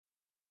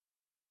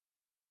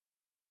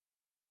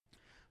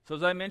So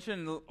as I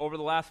mentioned over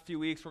the last few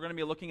weeks, we're going to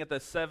be looking at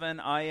the 7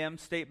 I am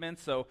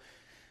statements. So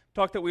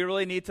talk that we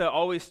really need to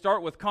always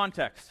start with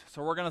context.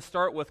 So we're going to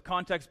start with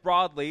context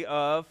broadly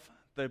of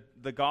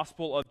the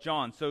Gospel of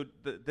John. So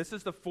this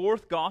is the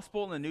fourth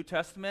Gospel in the New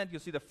Testament.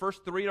 You'll see the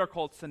first 3 are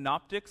called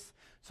synoptics.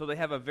 So they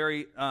have a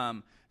very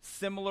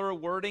similar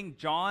wording.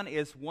 John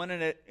is one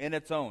in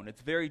its own.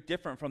 It's very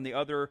different from the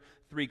other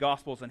 3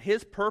 Gospels. And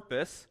his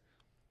purpose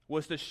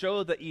was to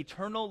show that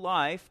eternal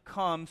life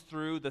comes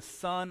through the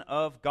Son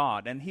of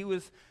God. And he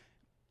was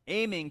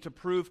aiming to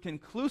prove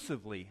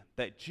conclusively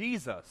that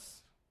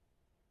Jesus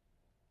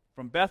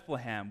from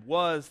Bethlehem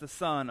was the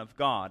Son of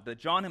God. That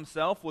John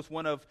himself was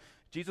one of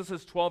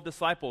Jesus' 12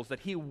 disciples, that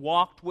he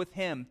walked with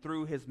him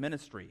through his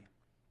ministry.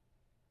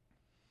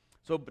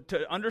 So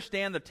to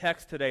understand the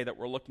text today that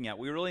we're looking at,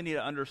 we really need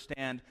to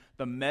understand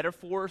the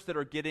metaphors that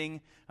are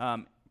getting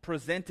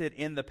presented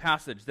in the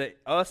passage, that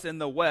us in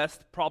the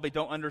West probably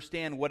don't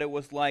understand what it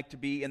was like to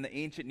be in the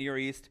ancient Near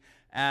East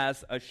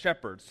as a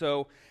shepherd.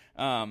 So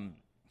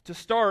to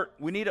start,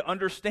 we need to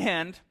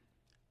understand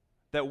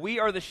that we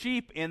are the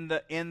sheep in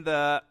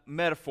the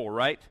metaphor,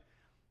 right?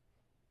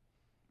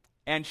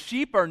 And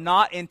sheep are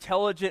not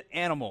intelligent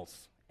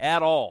animals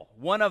at all.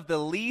 One of the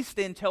least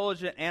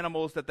intelligent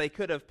animals that they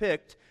could have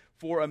picked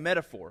for a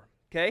metaphor,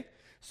 okay?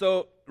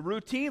 So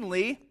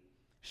routinely,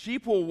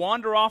 sheep will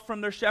wander off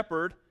from their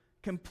shepherd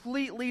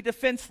completely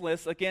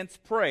defenseless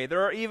against prey.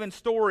 There are even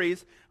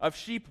stories of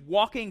sheep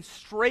walking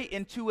straight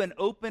into an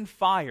open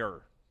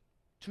fire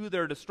to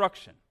their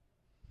destruction.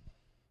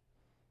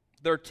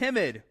 They're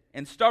timid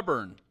and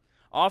stubborn.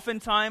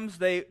 Oftentimes,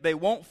 they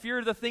won't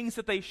fear the things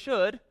that they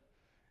should,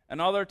 and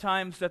other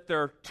times that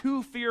they're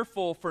too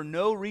fearful for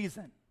no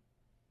reason.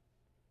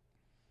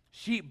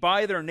 Sheep,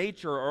 by their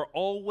nature, are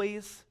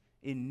always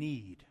in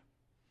need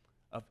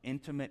of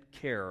intimate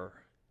care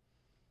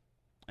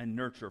and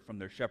nurture from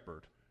their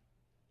shepherd.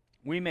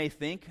 We may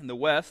think in the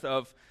West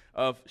of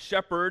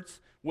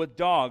shepherds with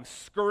dogs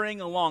scurrying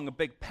along a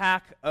big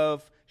pack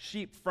of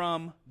sheep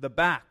from the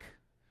back.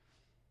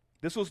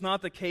 This was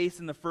not the case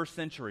in the first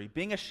century.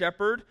 Being a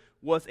shepherd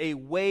was a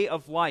way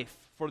of life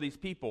for these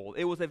people.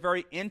 It was a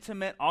very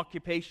intimate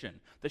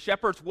occupation. The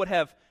shepherds would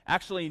have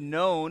actually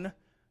known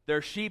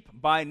their sheep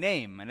by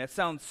name. And it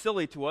sounds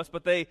silly to us,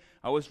 but I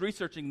was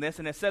researching this,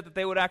 and it said that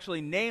they would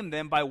actually name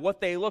them by what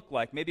they look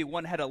like. Maybe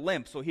one had a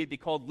limp, so he'd be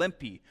called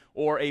Limpy,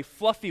 or a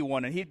fluffy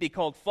one, and he'd be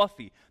called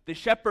Fluffy. The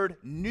shepherd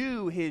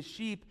knew his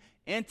sheep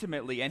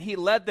intimately, and he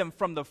led them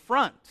from the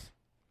front,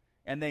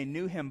 and they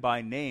knew him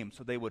by name,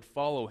 so they would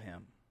follow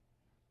him.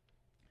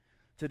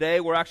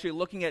 Today, we're actually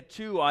looking at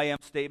 2 I am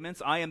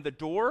statements. I am the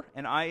door,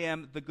 and I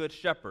am the good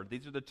shepherd.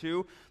 These are the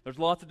 2. There's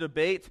lots of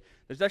debate.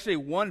 There's actually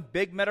one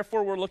big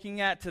metaphor we're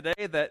looking at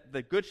today, that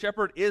the good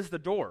shepherd is the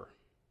door.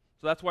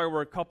 So that's why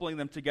we're coupling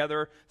them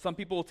together. Some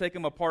people will take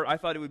them apart. I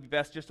thought it would be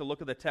best just to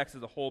look at the text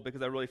as a whole,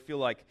 because I really feel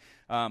like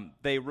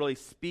they really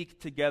speak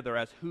together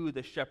as who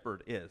the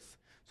shepherd is.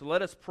 So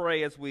let us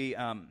pray as we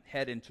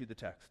head into the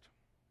text.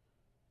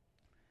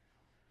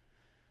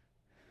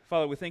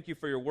 Father, we thank you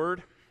for your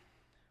word.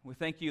 We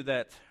thank you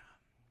that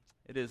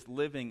it is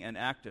living and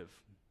active.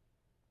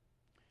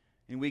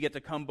 And we get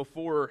to come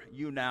before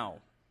you now,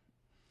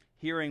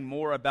 hearing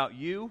more about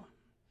you,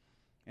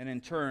 and in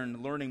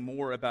turn, learning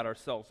more about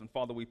ourselves. And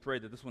Father, we pray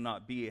that this will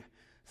not be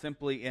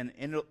simply an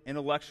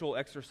intellectual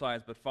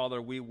exercise, but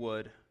Father, we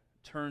would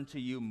turn to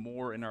you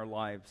more in our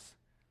lives.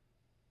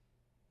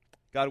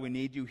 God, we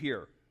need you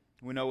here.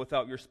 We know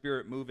without your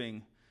Spirit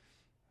moving,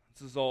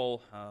 this is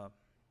all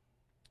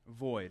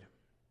void.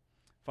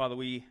 Father,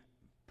 we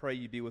pray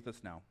you be with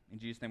us now. In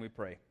Jesus' name we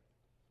pray.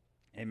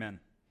 Amen.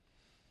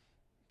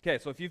 Okay,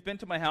 so if you've been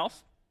to my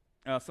house,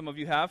 some of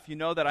you have, you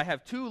know that I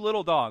have 2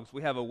 little dogs.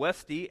 We have a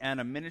Westie and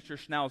a miniature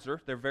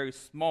Schnauzer. They're very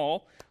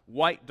small,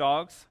 white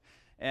dogs,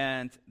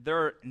 and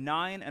they're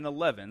 9 and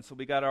 11. So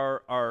we got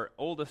our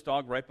oldest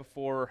dog right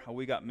before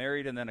we got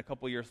married, and then a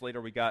couple years later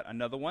we got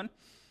another one.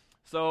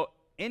 So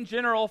in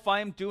general, if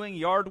I'm doing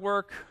yard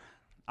work,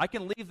 I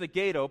can leave the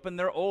gate open.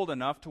 They're old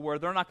enough to where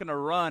they're not going to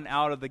run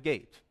out of the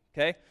gate,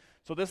 okay?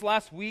 So this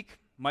last week,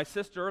 my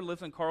sister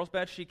lives in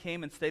Carlsbad. She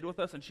came and stayed with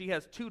us, and she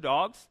has 2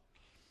 dogs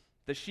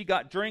that she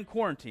got during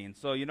quarantine.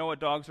 So you know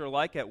what dogs are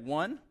like at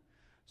 1.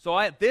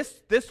 So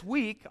this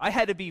week, I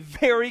had to be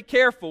very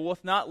careful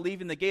with not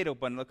leaving the gate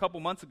open. A couple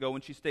months ago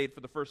when she stayed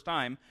for the first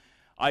time,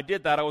 I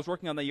did that. I was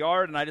working on the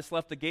yard, and I just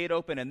left the gate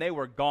open, and they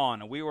were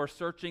gone. And we were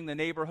searching the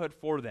neighborhood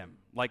for them,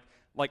 like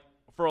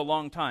for a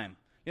long time.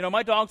 You know,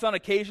 my dogs on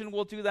occasion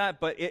will do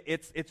that, but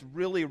it's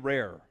really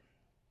rare.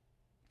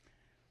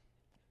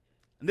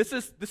 And this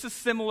is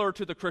similar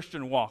to the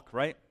Christian walk,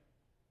 right?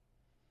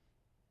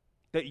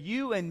 That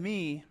you and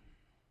me,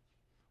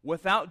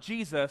 without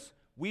Jesus,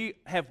 we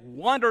have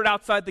wandered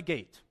outside the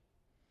gate.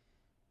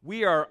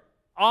 We are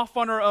off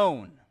on our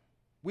own.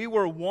 We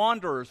were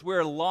wanderers. We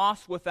are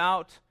lost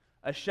without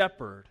a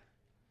shepherd.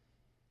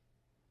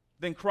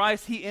 Then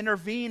Christ, he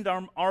intervened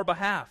on our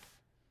behalf.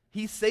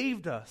 He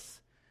saved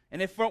us.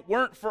 And if it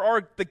weren't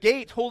for the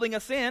gate holding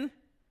us in,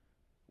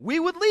 we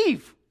would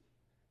leave.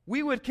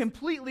 we would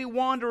completely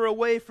wander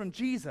away from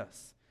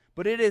Jesus.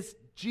 But it is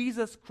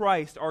Jesus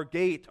Christ, our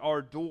gate,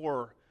 our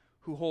door,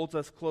 who holds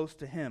us close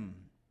to him.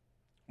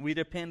 We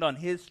depend on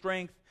his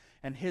strength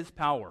and his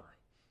power.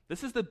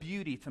 This is the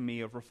beauty to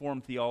me of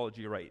Reformed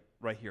theology right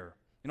here.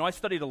 You know, I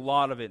studied a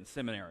lot of it in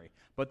seminary,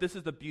 but this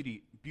is the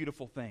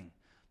beautiful thing.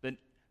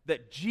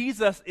 That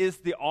Jesus is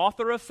the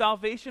author of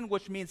salvation,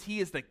 which means he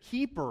is the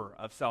keeper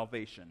of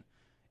salvation.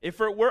 If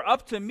it were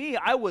up to me,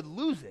 I would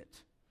lose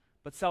it.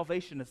 But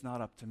salvation is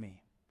not up to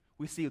me.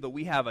 We see that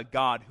we have a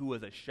God who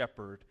is a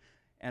shepherd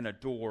and a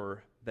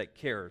door that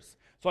cares.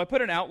 So I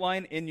put an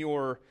outline in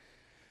your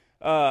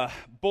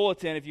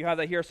bulletin, if you have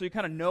that here, so you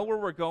kind of know where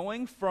we're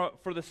going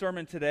for the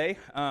sermon today.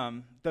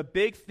 The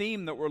big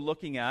theme that we're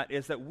looking at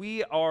is that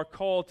we are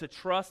called to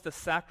trust a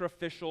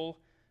sacrificial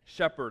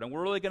shepherd. And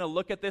we're really going to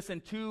look at this in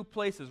two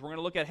places. We're going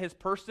to look at his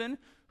person.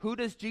 Who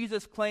does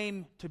Jesus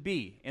claim to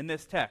be in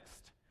this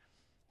text?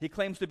 He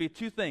claims to be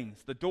two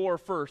things, the door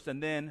first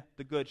and then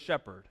the good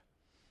shepherd.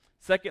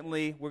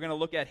 Secondly, we're going to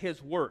look at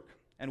his work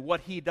and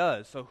what he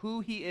does. So who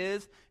he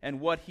is and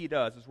what he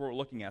does is what we're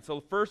looking at. So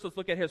first, let's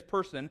look at his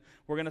person.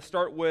 We're going to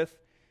start with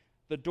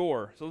the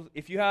door. So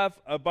if you have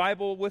a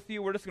Bible with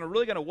you, we're just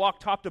really going to walk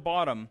top to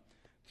bottom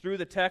through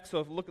the text.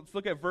 So let's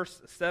look at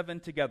verse 7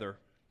 together.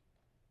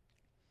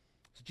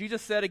 So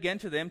Jesus said again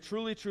to them,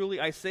 "Truly, truly,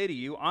 I say to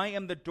you, I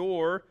am the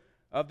door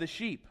of the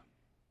sheep.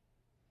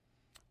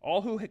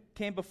 All who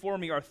came before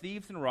me are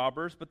thieves and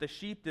robbers, but the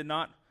sheep did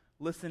not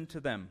listen to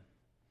them."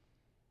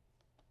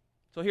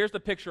 So here's the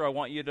picture I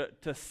want you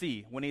to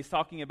see when he's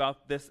talking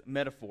about this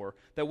metaphor.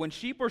 That when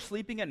sheep were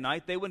sleeping at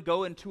night, they would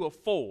go into a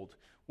fold,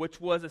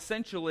 which was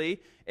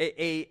essentially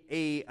a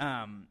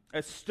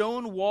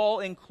stone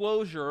wall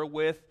enclosure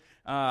with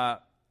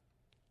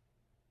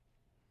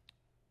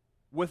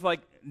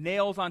like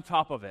nails on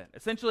top of it,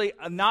 essentially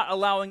not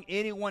allowing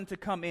anyone to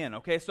come in,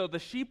 okay? So the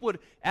sheep would,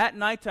 at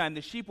nighttime,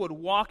 the sheep would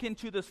walk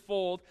into this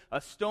fold, a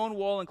stone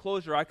wall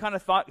enclosure. I kind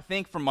of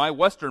think from my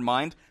Western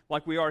mind,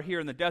 like we are here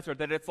in the desert,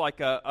 that it's like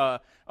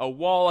a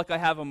wall like I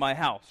have in my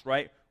house,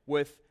 right?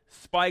 With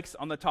spikes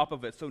on the top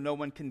of it so no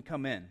one can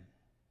come in.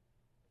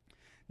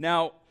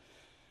 Now,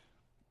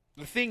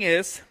 the thing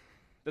is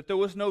that there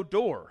was no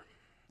door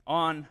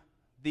on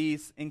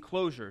these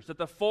enclosures, that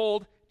the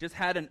fold just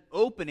had an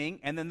opening,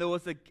 and then there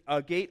was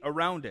a gate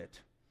around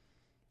it.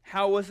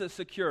 How was it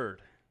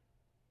secured?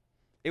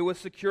 It was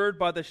secured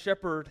by the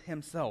shepherd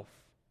himself.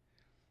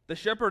 The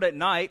shepherd at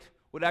night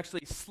would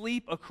actually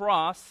sleep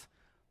across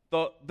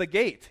the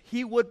gate.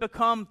 He would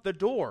become the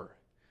door.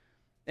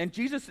 And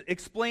Jesus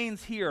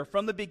explains here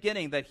from the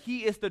beginning that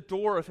he is the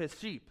door of his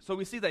sheep. So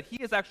we see that he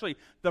is actually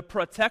the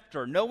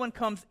protector. No one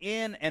comes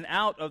in and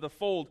out of the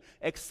fold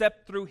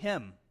except through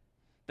him.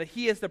 That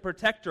he is the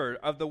protector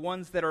of the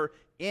ones that are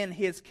in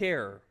his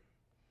care.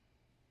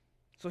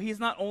 So he's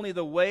not only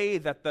the way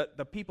that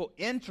the people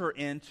enter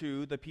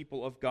into the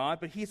people of God,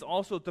 but he's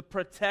also the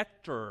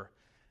protector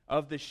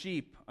of the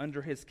sheep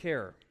under his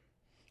care.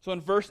 So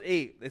in verse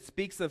 8, it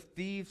speaks of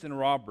thieves and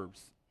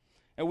robbers.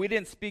 And we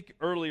didn't speak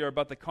earlier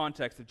about the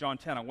context of John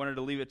 10. I wanted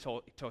to leave it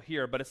till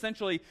here. But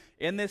essentially,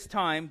 in this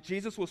time,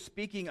 Jesus was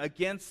speaking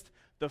against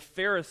the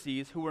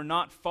Pharisees who were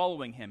not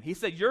following him. He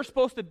said, you're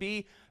supposed to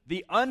be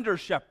the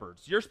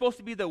under-shepherds. You're supposed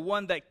to be the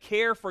one that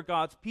care for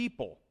God's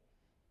people.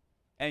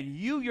 And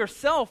you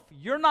yourself,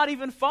 you're not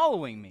even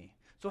following me.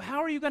 So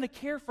how are you going to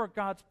care for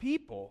God's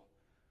people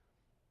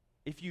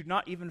if you're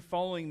not even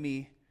following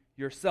me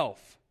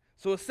yourself?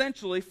 So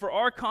essentially, for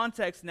our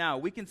context now,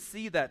 we can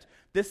see that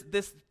this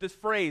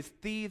phrase,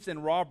 thieves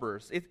and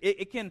robbers,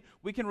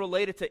 we can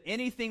relate it to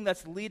anything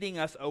that's leading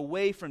us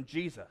away from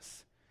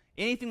Jesus.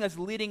 Anything that's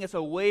leading us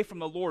away from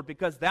the Lord,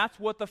 because that's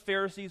what the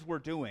Pharisees were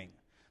doing.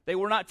 They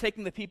were not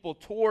taking the people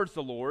towards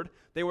the Lord,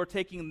 they were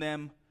taking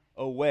them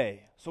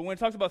away. So when it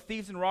talks about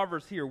thieves and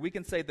robbers here, we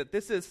can say that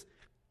this is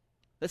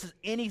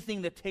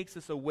anything that takes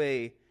us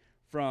away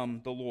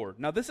from the Lord.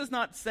 Now, this is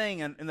not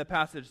saying in the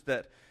passage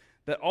that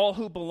all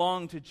who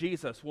belong to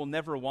Jesus will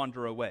never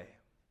wander away.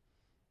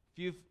 If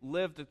you've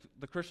lived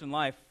the Christian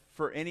life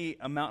for any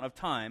amount of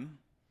time,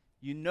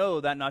 you know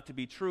that not to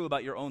be true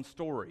about your own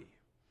story.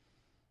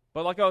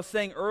 But like I was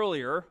saying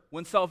earlier,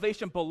 when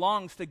salvation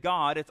belongs to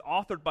God, it's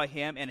authored by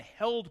him and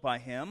held by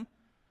him,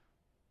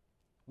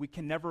 we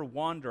can never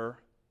wander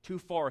too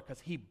far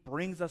because he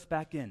brings us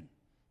back in.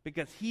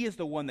 Because he is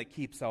the one that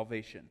keeps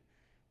salvation.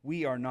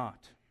 We are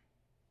not.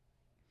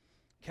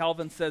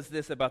 Calvin says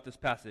this about this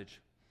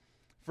passage.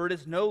 For it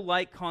is no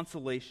light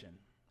consolation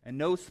and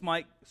no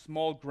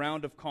small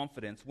ground of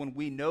confidence when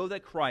we know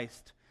that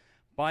Christ,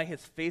 by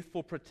his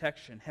faithful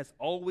protection, has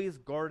always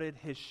guarded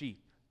his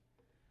sheep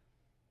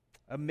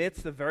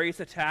amidst the various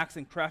attacks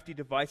and crafty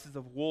devices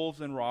of wolves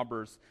and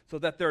robbers, so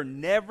that there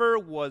never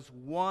was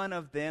one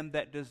of them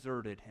that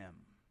deserted him.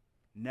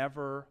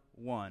 Never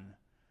one.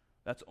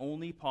 That's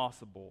only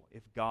possible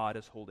if God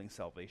is holding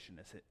salvation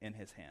in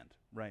his hand,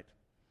 right?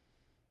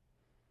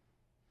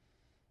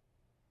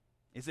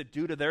 Is it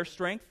due to their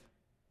strength?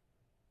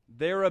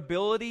 Their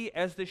ability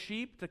as the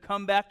sheep to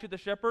come back to the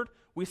shepherd?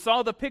 We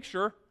saw the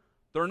picture.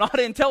 They're not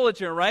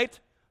intelligent, right?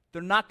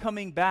 They're not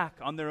coming back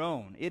on their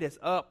own. It is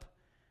up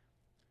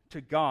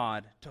to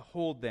God to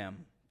hold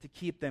them, to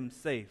keep them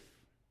safe.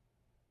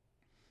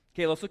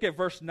 Okay, let's look at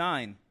verse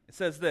 9. It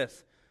says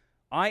this,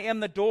 I am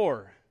the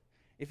door.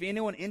 If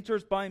anyone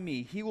enters by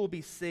me, he will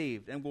be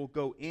saved and will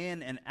go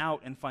in and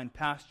out and find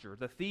pasture.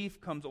 The thief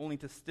comes only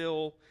to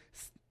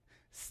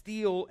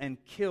steal and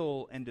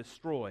kill and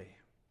destroy.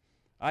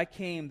 I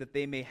came that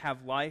they may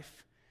have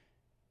life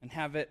and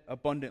have it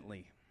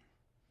abundantly.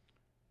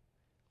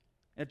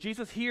 Now,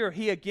 Jesus here,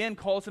 he again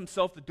calls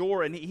himself the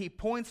door, and he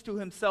points to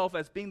himself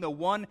as being the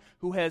one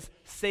who has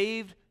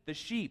saved the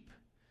sheep.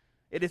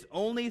 It is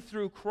only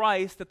through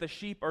Christ that the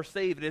sheep are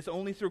saved. It is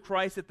only through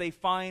Christ that they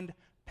find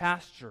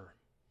pasture.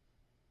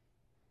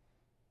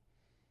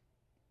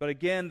 But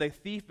again, the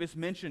thief is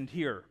mentioned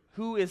here.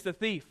 Who is the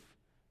thief?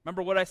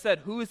 Remember what I said.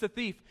 Who is the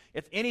thief?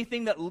 It's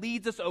anything that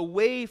leads us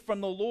away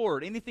from the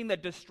Lord, anything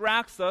that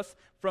distracts us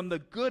from the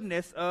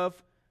goodness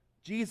of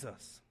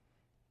Jesus.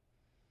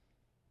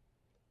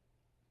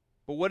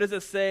 But what does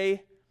it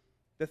say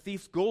the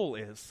thief's goal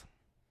is?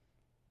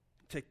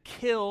 To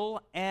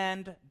kill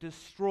and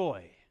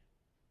destroy.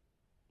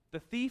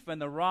 The thief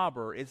and the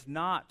robber is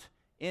not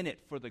in it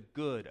for the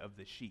good of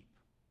the sheep.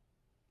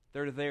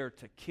 They're there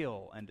to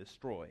kill and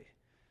destroy.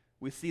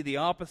 We see the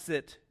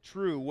opposite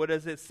true. What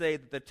does it say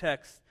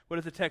that what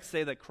does the text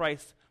say that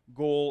Christ's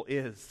goal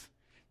is?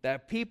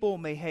 That people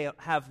may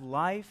have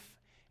life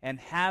and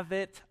have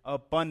it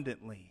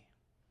abundantly.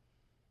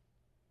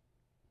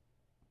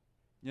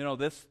 You know,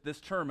 this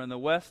term in the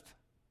West,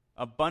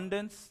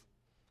 abundance,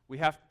 we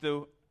have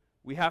to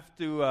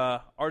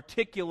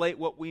articulate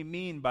what we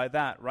mean by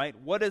that, right?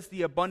 What is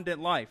the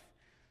abundant life?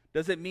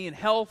 Does it mean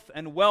health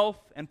and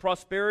wealth and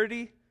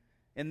prosperity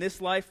in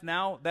this life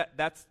now?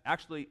 That's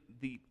actually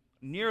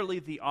nearly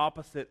the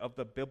opposite of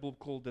the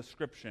biblical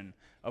description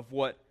of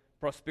what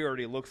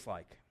prosperity looks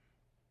like.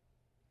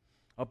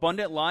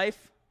 Abundant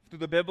life through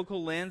the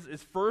biblical lens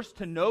is first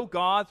to know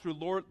God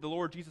through the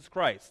Lord Jesus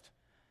Christ.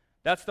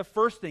 That's the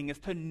first thing, is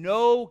to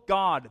know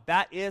God.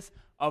 That is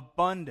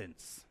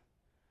abundance.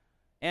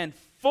 And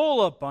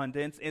full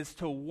abundance is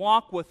to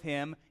walk with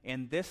Him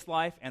in this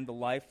life and the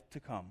life to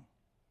come.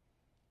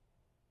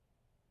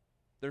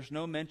 There's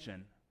no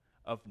mention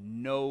of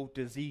no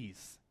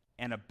disease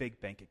and a big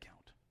bank account.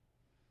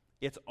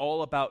 It's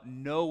all about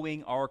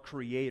knowing our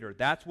Creator.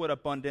 That's what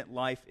abundant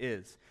life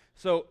is.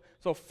 So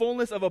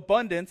fullness of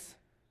abundance,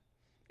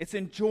 it's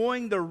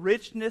enjoying the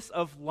richness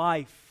of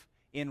life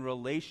in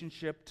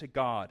relationship to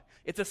God.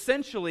 It's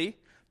essentially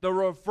the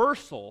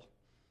reversal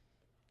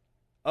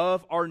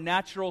of our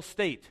natural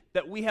state,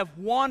 that we have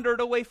wandered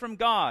away from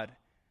God.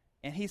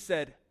 And He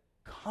said,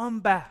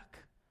 come back.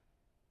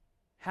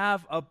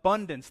 Have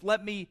abundance.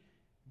 Let me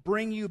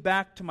bring you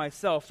back to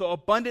myself. So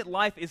abundant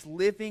life is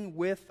living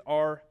with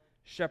our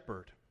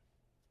shepherd.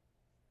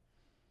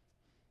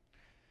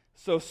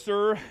 So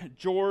Sir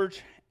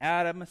George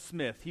Adam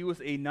Smith, he was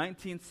a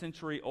 19th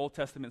century Old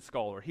Testament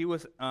scholar. He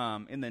was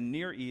in the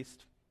Near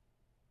East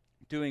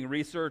doing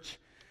research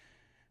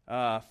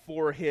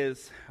for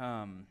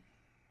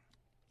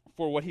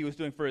what he was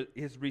doing for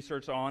his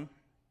research on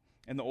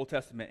in the Old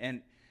Testament.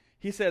 And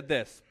he said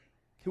this: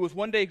 he was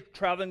one day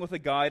traveling with a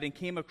guide and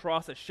came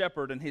across a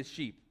shepherd and his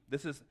sheep.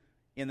 This is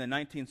in the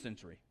 19th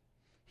century.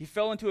 He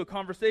fell into a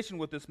conversation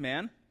with this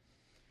man.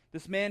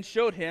 This man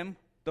showed him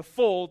the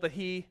fold that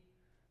he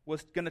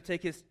was going to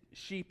take his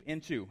sheep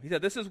into. He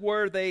said, this is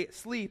where they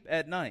sleep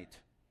at night.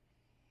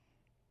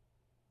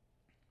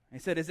 He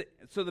said, is it?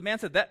 So the man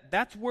said,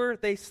 that's where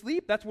they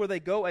sleep? That's where they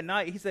go at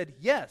night? He said,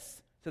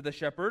 yes, said the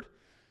shepherd.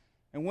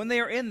 And when they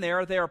are in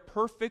there, they are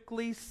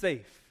perfectly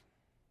safe.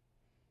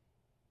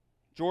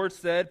 George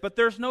said, but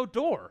there's no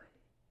door.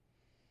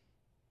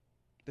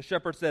 The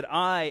shepherd said,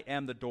 I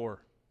am the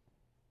door.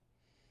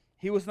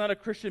 He was not a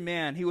Christian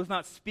man. He was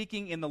not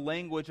speaking in the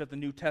language of the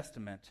New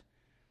Testament.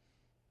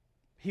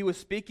 He was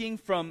speaking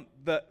from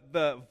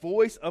the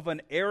voice of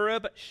an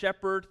Arab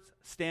shepherd's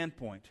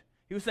standpoint.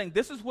 He was saying,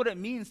 this is what it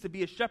means to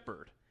be a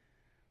shepherd.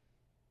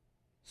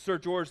 Sir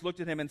George looked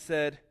at him and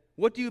said,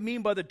 what do you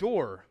mean by the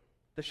door?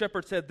 The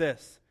shepherd said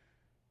this: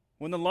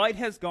 when the light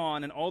has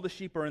gone and all the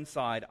sheep are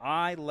inside,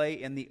 I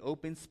lay in the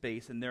open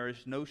space, and there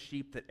is no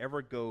sheep that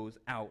ever goes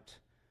out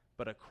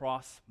but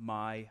across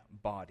my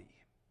body,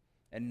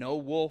 and no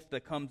wolf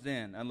that comes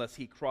in unless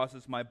he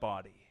crosses my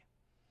body.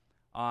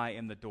 I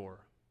am the door.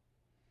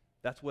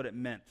 That's what it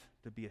meant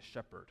to be a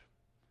shepherd.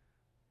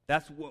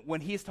 That's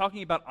when he's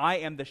talking about I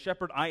am the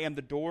shepherd, I am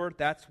the door,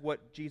 that's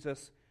what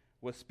Jesus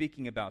was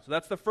speaking about. So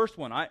that's the first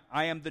one. I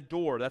am the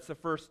door. That's the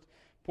first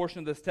portion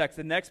of this text.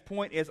 The next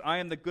point is I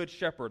am the good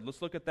shepherd.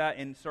 Let's look at that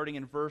starting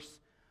in verse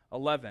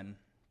 11.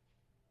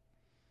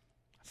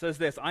 It says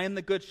this: I am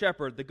the good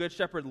shepherd. The good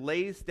shepherd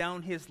lays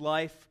down his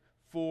life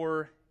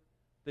for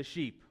the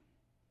sheep.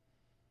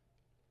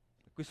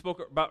 We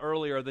spoke about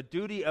earlier, the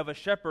duty of a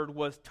shepherd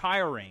was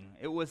tiring.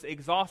 It was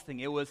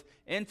exhausting. It was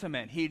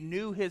intimate. He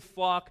knew his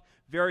flock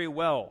very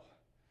well.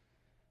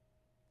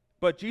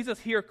 But Jesus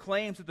here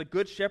claims that the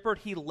good shepherd,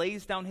 he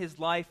lays down his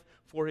life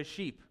for his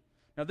sheep.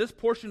 Now, this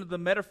portion of the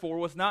metaphor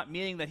was not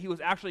meaning that he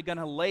was actually going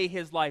to lay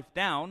his life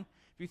down.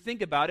 If you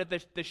think about it,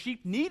 the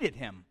sheep needed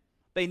him.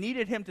 They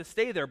needed him to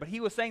stay there, but he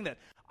was saying that,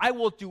 I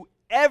will do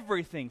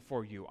everything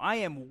for you. I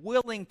am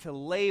willing to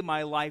lay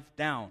my life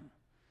down.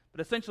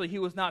 But essentially, he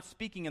was not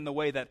speaking in the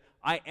way that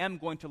I am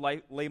going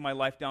to lay my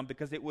life down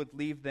because it would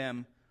leave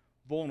them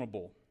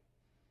vulnerable.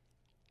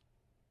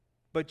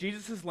 But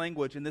Jesus'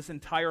 language in this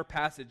entire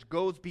passage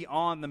goes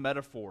beyond the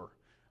metaphor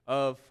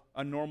of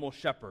a normal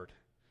shepherd.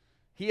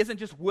 He isn't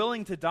just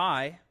willing to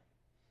die.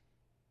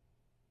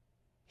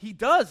 He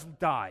does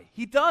die.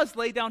 He does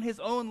lay down his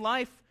own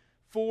life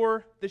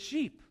for the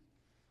sheep.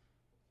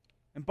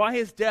 And by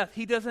his death,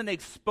 he doesn't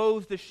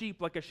expose the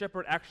sheep like a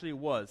shepherd actually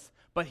was,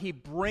 but he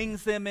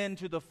brings them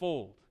into the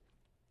fold.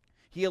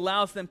 He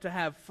allows them to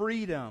have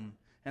freedom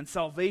and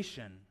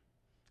salvation.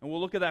 And we'll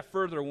look at that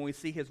further when we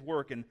see his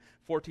work in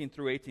 14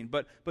 through 18.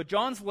 But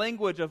John's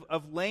language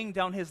of laying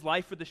down his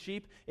life for the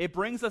sheep, it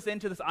brings us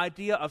into this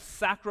idea of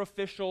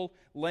sacrificial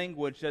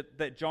language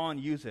that John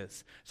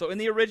uses. So in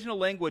the original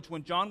language,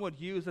 when John would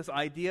use this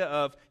idea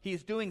of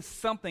he's doing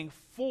something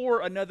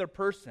for another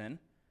person,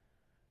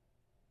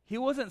 he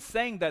wasn't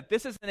saying that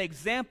this is an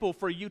example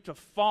for you to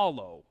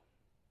follow.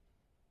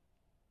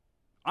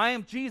 I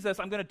am Jesus,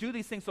 I'm going to do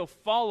these things, so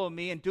follow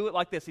me and do it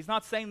like this. He's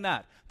not saying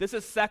that. This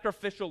is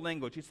sacrificial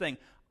language. He's saying,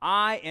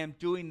 I am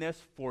doing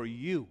this for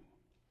you.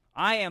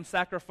 I am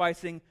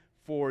sacrificing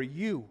for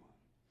you.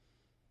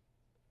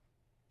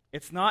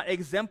 It's not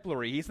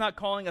exemplary. He's not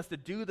calling us to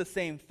do the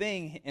same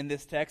thing in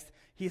this text.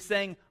 He's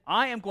saying,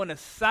 I am going to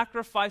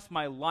sacrifice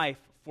my life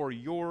for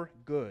your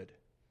good.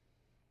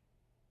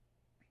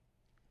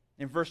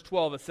 In verse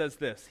 12 it says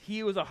this, he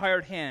who is a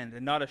hired hand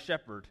and not a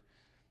shepherd,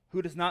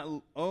 who does not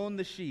own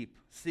the sheep,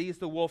 sees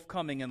the wolf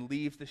coming and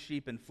leaves the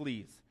sheep and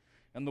flees.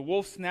 And the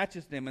wolf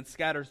snatches them and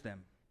scatters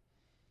them.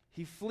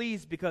 He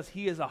flees because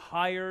he is a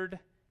hired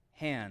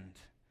hand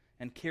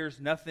and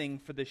cares nothing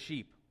for the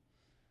sheep.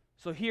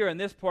 So here in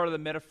this part of the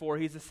metaphor,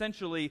 he's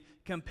essentially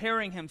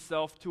comparing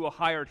himself to a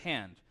hired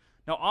hand.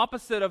 Now,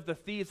 opposite of the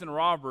thieves and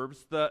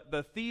robbers,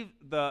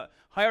 the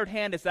hired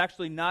hand is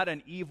actually not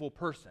an evil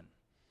person.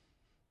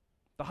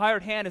 The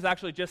hired hand is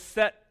actually just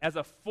set as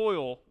a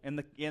foil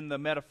in the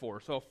metaphor.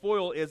 So a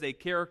foil is a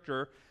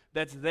character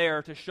that's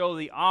there to show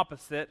the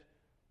opposite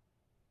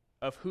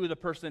of who the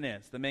person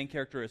is, the main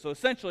character is. So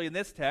essentially in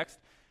this text,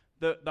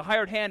 the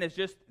hired hand is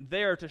just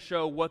there to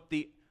show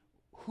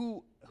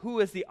who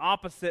is the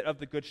opposite of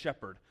the good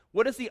shepherd.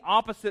 What is the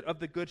opposite of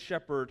the good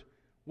shepherd?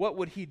 What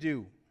would he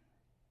do?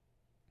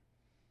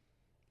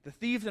 The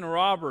thieves and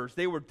robbers,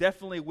 they were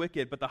definitely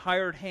wicked, but the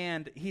hired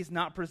hand, he's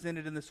not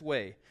presented in this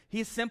way.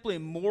 He's simply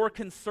more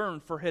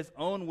concerned for his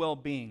own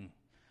well-being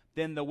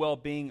than the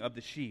well-being of the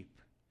sheep.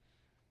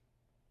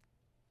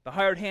 The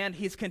hired hand,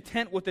 he's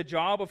content with the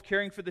job of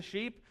caring for the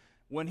sheep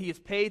when he is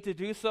paid to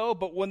do so,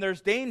 but when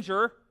there's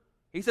danger,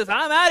 he says,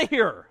 I'm out of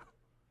here.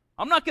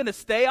 I'm not going to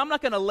stay. I'm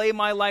not going to lay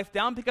my life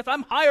down because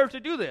I'm hired to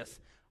do this.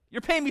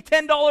 You're paying me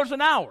 $10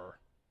 an hour,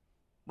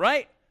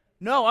 right?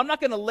 No, I'm not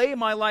going to lay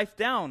my life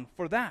down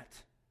for that.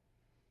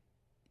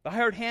 The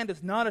hired hand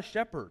is not a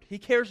shepherd. He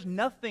cares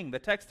nothing. The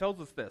text tells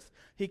us this.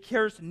 He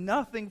cares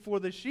nothing for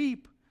the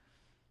sheep.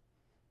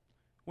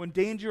 When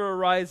danger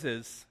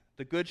arises,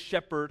 the good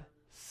shepherd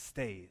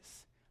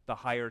stays. The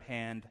hired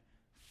hand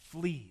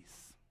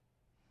flees.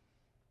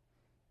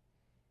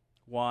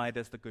 Why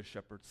does the good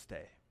shepherd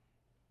stay?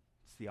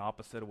 It's the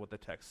opposite of what the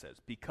text says.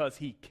 Because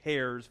he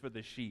cares for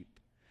the sheep.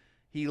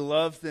 He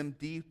loves them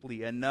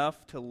deeply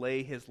enough to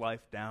lay his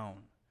life down.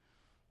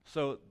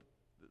 So,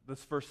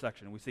 this first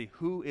section, we see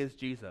who is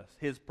Jesus,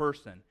 his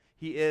person.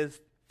 He is,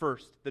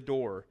 first, the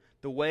door,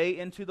 the way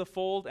into the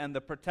fold and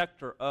the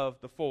protector of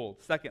the fold.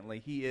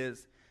 Secondly, he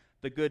is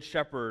the good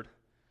shepherd,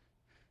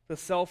 the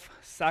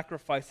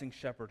self-sacrificing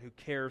shepherd who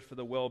cares for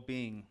the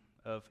well-being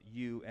of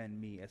you and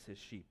me as his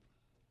sheep.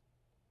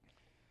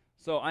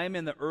 So I am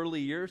in the early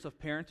years of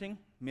parenting.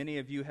 Many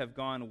of you have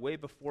gone way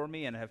before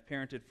me and have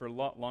parented for a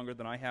lot longer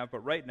than I have. But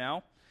right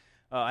now,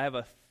 I have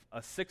a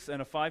 6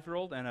 and a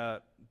 5-year-old and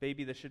a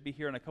baby that should be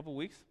here in a couple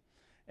weeks.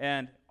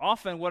 And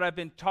often what I've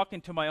been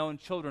talking to my own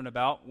children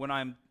about when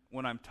I'm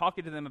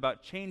talking to them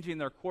about changing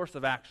their course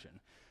of action,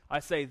 I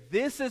say,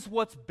 this is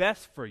what's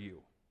best for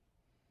you.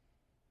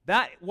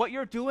 That what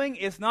you're doing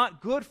is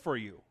not good for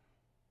you.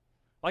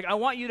 Like I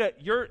want you to,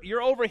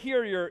 you're over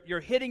here, you're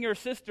hitting your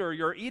sister,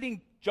 you're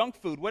eating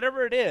junk food,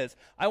 whatever it is.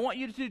 I want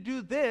you to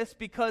do this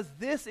because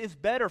this is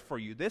better for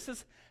you. This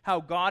is how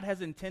God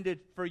has intended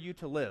for you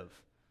to live.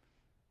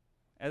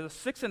 As a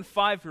 6 and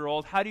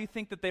 5-year-old, how do you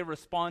think that they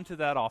respond to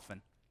that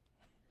often?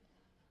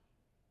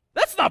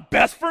 That's not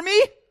best for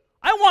me.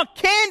 I want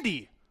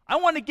candy. I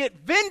want to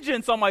get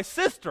vengeance on my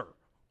sister.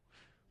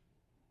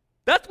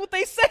 That's what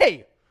they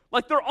say.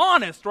 Like they're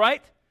honest,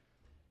 right?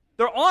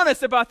 They're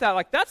honest about that.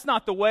 Like that's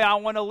not the way I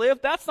want to live.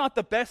 That's not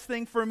the best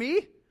thing for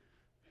me.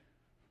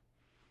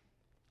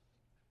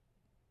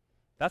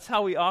 That's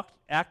how we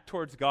act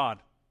towards God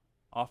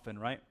often,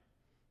 right?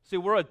 See,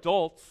 we're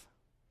adults.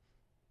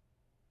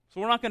 So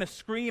we're not going to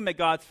scream at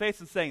God's face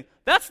and saying,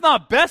 that's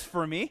not best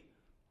for me.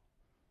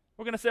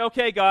 We're going to say,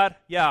 okay, God,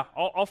 yeah,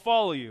 I'll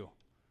follow you.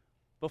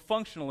 But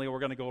functionally, we're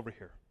going to go over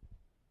here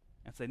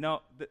and say,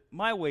 no,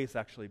 my way is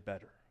actually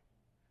better.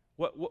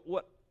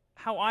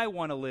 How I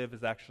want to live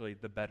is actually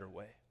the better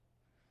way.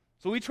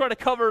 So we try to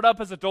cover it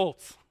up as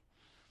adults.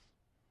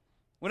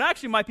 When it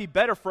actually might be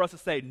better for us to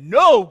say,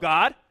 no,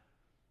 God,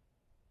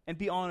 and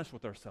be honest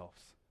with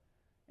ourselves.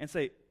 And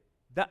say,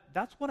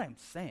 that's what I'm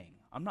saying.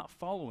 I'm not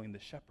following the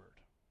shepherd.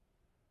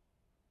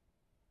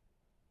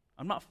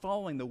 I'm not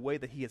following the way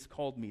that he has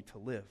called me to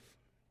live.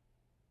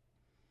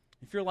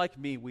 If you're like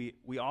me,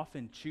 we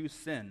often choose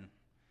sin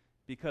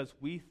because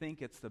we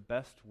think it's the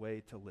best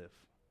way to live.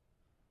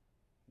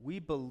 We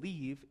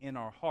believe in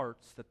our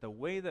hearts that the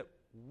way that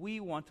we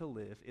want to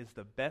live is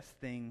the best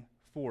thing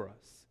for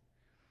us.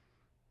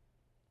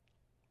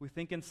 We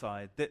think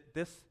inside that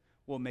this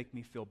will make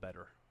me feel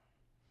better.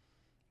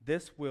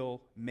 This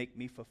will make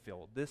me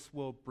fulfilled. This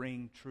will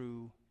bring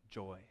true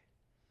joy.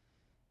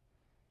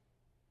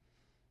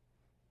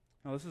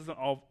 Now, this isn't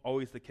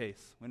always the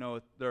case. We know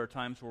there are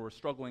times where we're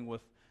struggling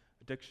with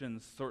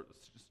addictions,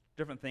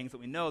 different things that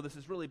we know this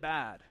is really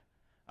bad.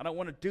 I don't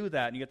want to do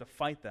that, and you have to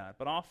fight that.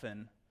 But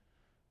often,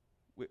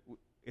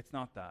 it's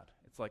not that.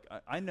 It's like,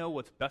 I know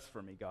what's best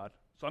for me, God,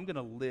 so I'm going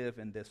to live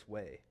in this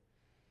way.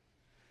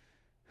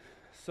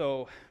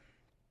 So,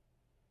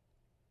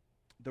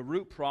 the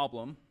root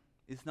problem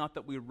is not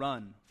that we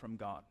run from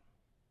God.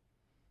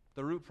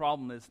 The root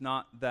problem is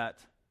not that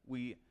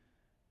we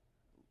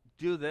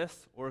do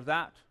this or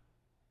that,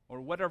 or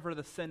whatever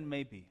the sin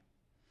may be.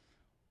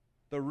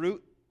 The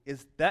root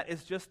is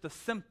just the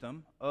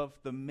symptom of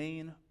the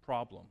main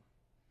problem.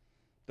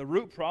 The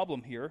root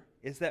problem here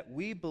is that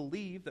we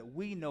believe that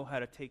we know how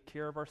to take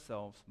care of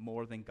ourselves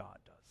more than God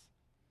does.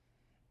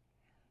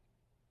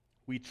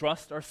 We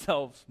trust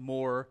ourselves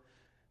more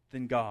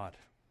than God.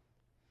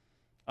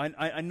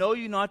 I know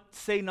you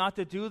say not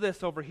to do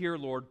this over here,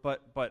 Lord,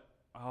 but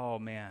oh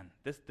man,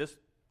 this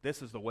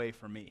is the way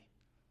for me.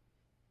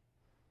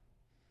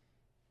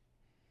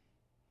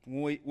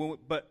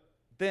 But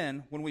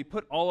then, when we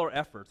put all our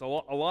efforts, a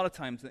lot of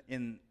times,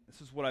 this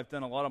is what I've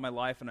done a lot of my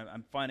life, and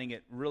I'm finding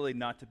it really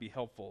not to be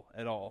helpful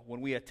at all. When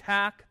we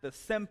attack the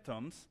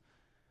symptoms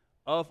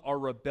of our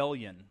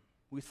rebellion,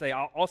 we say,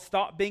 I'll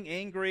stop being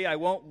angry, I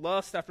won't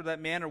lust after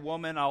that man or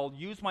woman, I'll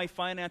use my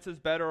finances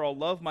better, I'll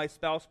love my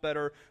spouse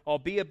better, I'll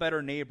be a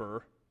better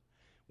neighbor.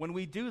 When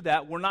we do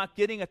that, we're not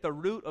getting at the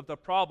root of the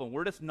problem.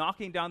 We're just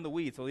knocking down the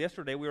weeds. So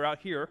yesterday, we were out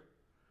here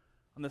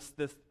on this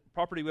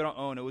property we don't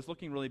own. It was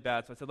looking really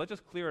bad. So I said, let's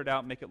just clear it out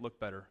and make it look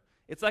better.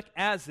 It's like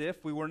as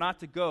if we were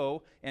not to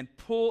go and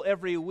pull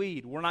every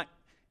weed.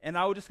 And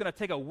I was just going to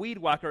take a weed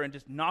whacker and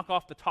just knock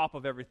off the top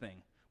of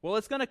everything. Well,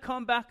 it's going to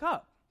come back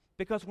up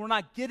because we're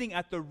not getting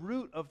at the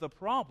root of the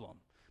problem.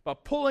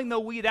 But pulling the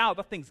weed out,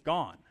 the thing's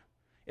gone.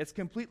 It's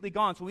completely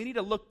gone. So we need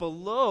to look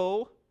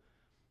below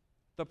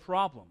the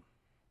problem.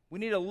 We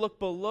need to look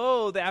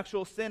below the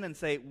actual sin and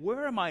say,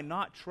 where am I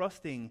not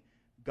trusting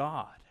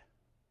God?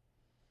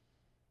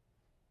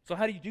 So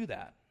how do you do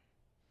that?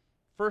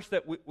 First,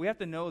 that we have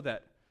to know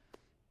that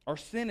our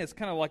sin is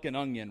kind of like an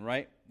onion,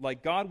 right?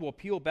 Like God will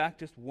peel back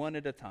just one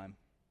at a time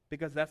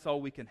because that's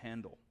all we can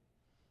handle.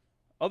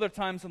 Other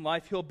times in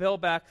life, he'll peel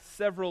back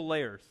several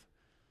layers.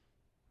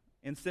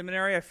 In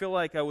seminary, I feel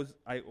like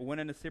I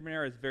went into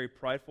seminary, I was very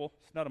prideful.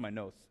 It's not in my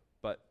notes,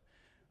 but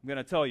I'm going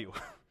to tell you.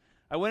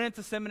 I went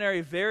into seminary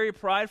very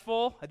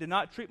prideful. I did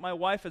not treat my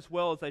wife as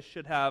well as I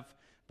should have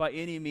by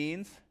any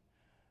means.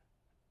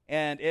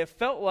 And it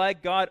felt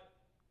like God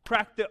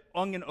cracked the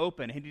onion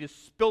open, and he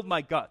just spilled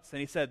my guts.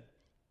 And he said,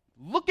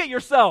 look at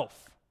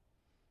yourself.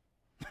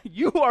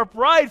 You are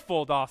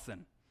prideful,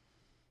 Dawson.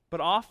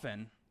 But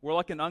often, we're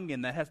like an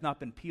onion that has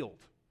not been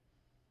peeled.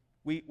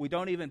 We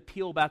don't even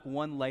peel back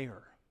one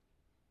layer.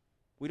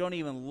 We don't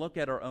even look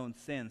at our own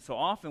sin. So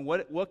often,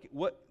 what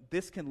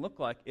this can look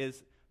like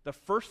is, the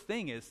first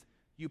thing is,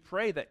 you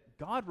pray that,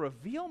 God,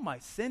 reveal my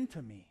sin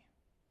to me.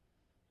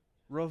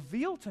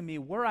 Reveal to me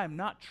where I'm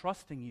not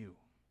trusting you.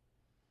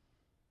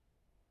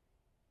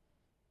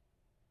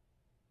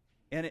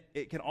 And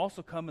it can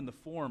also come in the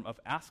form of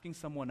asking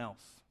someone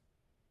else,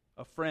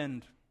 a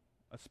friend,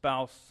 a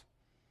spouse,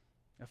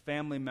 a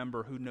family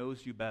member who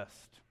knows you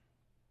best.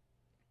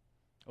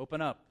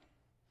 Open up.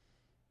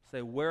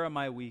 Say, where am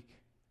I weak?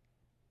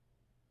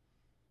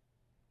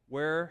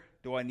 Where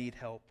do I need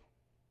help?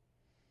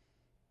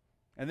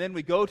 And then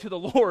we go to the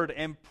Lord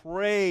and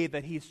pray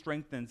that he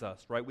strengthens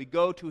us, right? We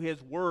go to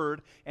his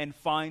word and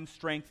find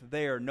strength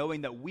there,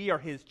 knowing that we are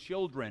his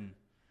children.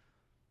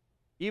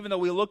 Even though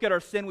we look at our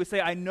sin, we say,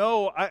 I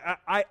know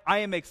I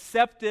am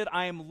accepted,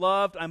 I am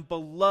loved, I'm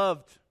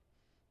beloved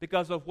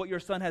because of what your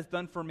Son has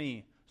done for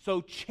me.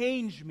 So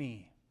change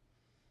me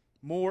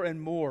more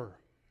and more.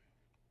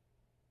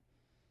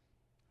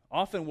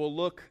 Often we'll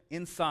look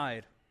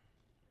inside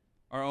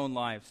our own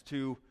lives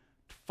to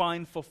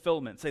find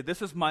fulfillment. Say,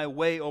 this is my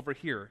way over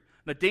here.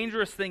 The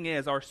dangerous thing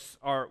is,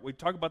 we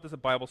talked about this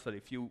at Bible study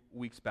a few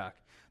weeks back,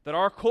 that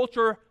our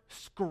culture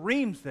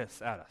screams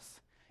this at us.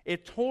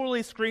 It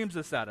totally screams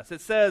this at us. It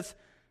says,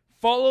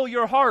 follow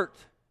your heart.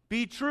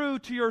 Be true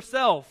to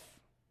yourself.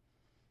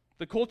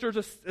 The culture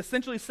is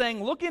essentially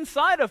saying, look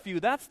inside of you.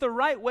 That's the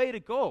right way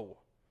to go.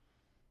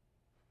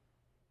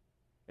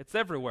 It's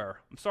everywhere.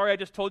 I'm sorry I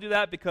just told you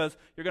that because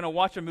you're going to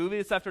watch a movie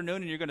this afternoon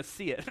and you're going to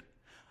see it.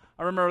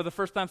 I remember the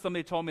first time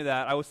somebody told me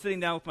that. I was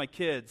sitting down with my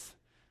kids.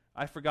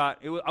 I forgot.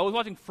 I was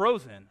watching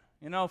Frozen.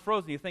 You know,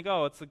 Frozen, you think,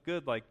 oh, it's a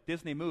good, like,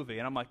 Disney movie.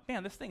 And I'm like,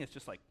 man, this thing is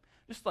just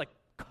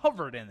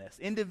covered in this.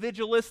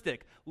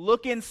 Individualistic.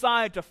 Look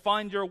inside to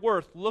find your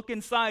worth. Look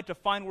inside to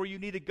find where you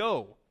need to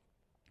go.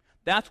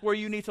 That's where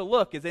you need to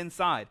look, is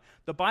inside.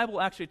 The Bible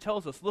actually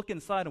tells us, look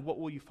inside and what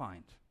will you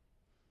find?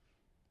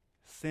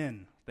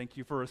 Sin. Thank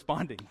you for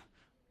responding.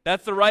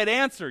 That's the right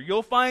answer.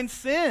 You'll find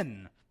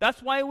sin.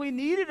 That's why we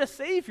needed a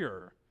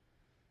Savior.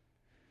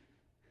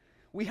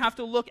 We have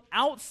to look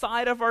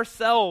outside of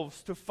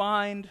ourselves to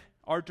find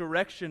our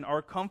direction,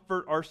 our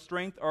comfort, our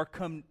strength, our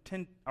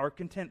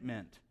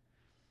contentment.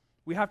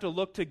 We have to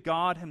look to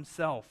God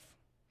Himself.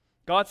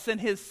 God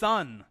sent His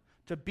Son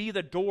to be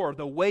the door,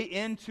 the way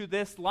into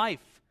this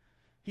life.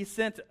 He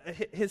sent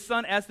His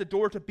Son as the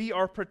door to be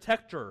our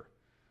protector.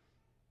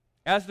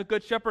 As the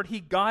Good Shepherd, He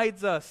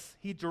guides us,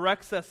 He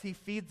directs us, He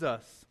feeds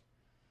us.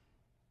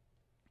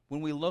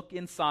 When we look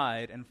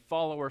inside and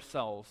follow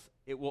ourselves,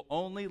 it will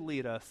only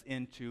lead us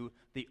into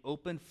the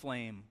open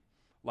flame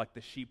like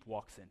the sheep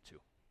walks into.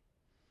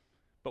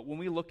 But when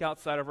we look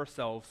outside of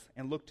ourselves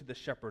and look to the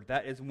shepherd,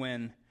 that is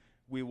when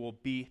we will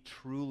be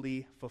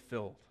truly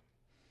fulfilled.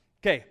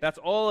 Okay, that's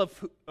all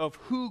of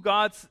who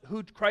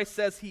Christ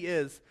says He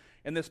is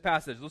in this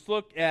passage. Let's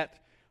look at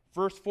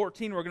verse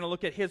 14. We're going to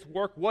look at His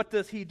work. What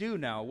does He do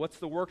now? What's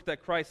the work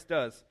that Christ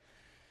does?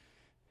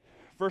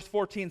 Verse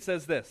 14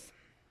 says this: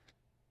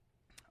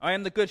 I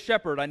am the good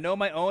shepherd. I know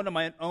my own, and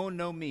my own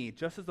know me,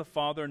 just as the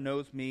Father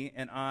knows me,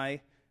 and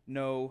I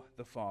know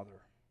the Father.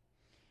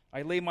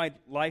 I lay my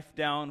life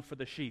down for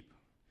the sheep.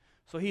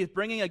 So He is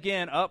bringing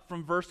again up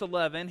from verse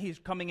 11. He's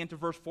coming into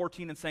verse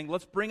 14 and saying,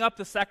 let's bring up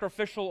the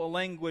sacrificial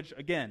language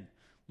again.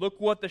 Look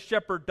what the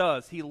shepherd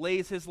does. He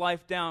lays his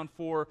life down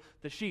for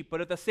the sheep.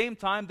 But at the same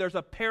time, there's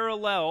a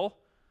parallel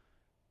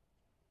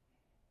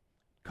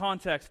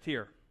context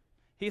here.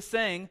 He's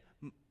saying,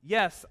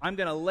 yes, I'm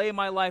going to lay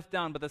my life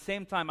down, but at the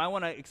same time, I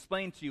want to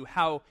explain to you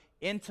how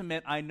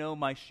intimate I know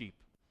my sheep.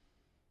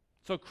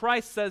 So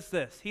Christ says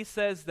this. He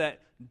says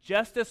that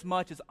just as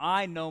much as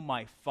I know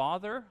my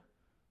Father,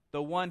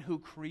 the one who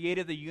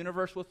created the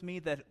universe with me,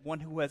 that one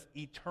who has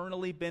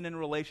eternally been in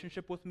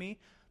relationship with me,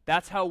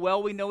 that's how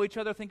well we know each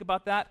other. Think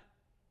about that.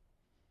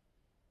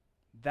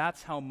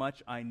 That's how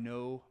much I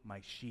know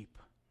my sheep.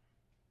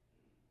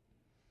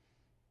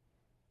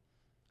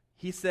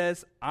 He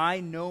says, I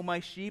know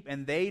my sheep,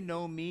 and they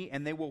know me,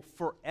 and they will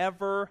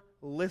forever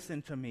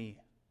listen to me.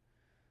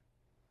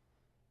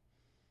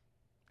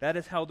 That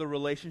is how the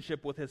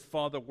relationship with His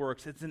Father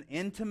works. It's an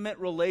intimate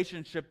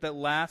relationship that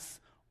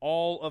lasts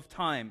all of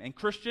time. And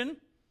Christian,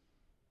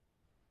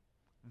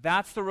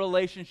 that's the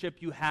relationship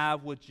you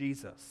have with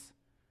Jesus.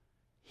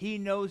 He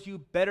knows you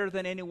better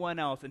than anyone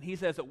else, and He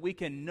says that we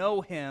can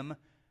know Him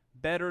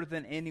better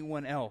than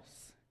anyone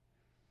else.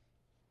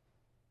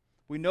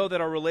 We know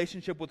that our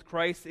relationship with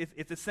Christ,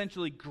 it's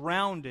essentially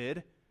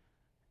grounded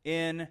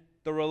in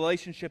the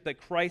relationship that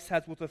Christ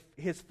has with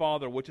His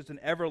Father, which is an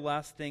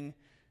everlasting,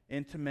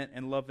 intimate,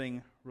 and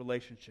loving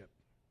relationship.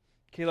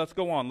 Okay, let's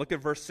go on. Look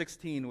at verse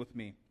 16 with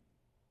me.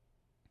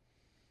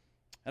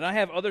 And I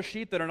have other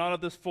sheep that are not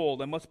of this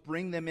fold. I must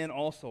bring them in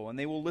also, and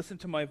they will listen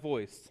to my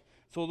voice.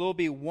 So there will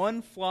be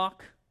one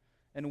flock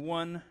and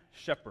one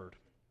shepherd.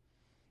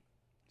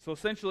 So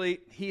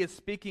essentially, he is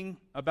speaking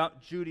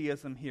about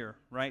Judaism here,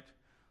 right?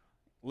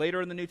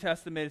 Later in the New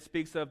Testament, it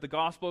speaks of the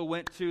gospel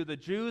went to the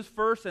Jews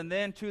first and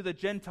then to the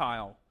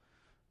Gentile.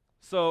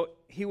 So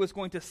he was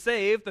going to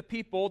save the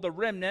people, the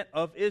remnant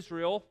of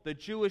Israel, the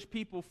Jewish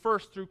people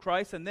first through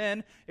Christ, and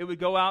then it would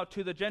go out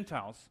to the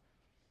Gentiles.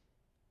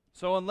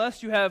 So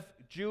unless you have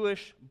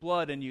Jewish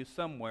blood in you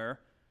somewhere,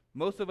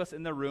 most of us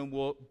in the room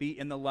will be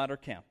in the latter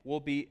camp. We'll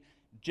be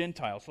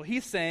Gentiles. So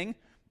he's saying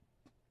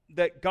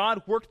that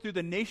God worked through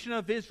the nation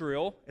of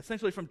Israel,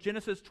 essentially from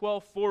Genesis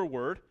 12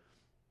 forward.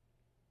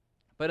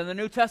 But in the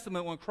New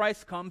Testament, when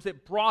Christ comes,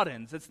 it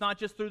broadens. It's not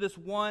just through this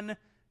one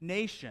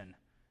nation.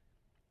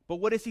 But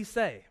what does he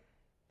say?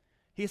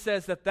 He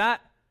says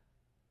that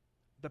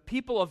the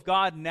people of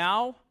God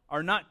now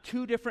are not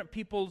two different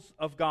peoples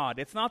of God.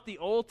 It's not the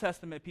Old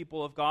Testament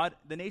people of God,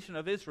 the nation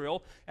of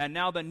Israel, and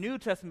now the New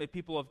Testament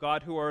people of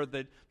God who are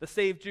the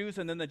saved Jews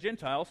and then the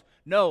Gentiles.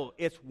 No,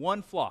 it's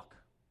one flock.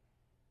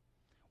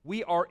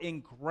 We are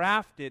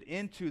engrafted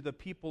into the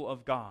people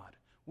of God.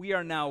 We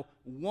are now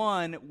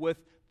one with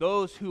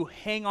those who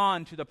hang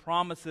on to the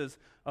promises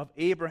of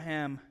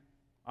Abraham,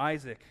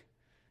 Isaac,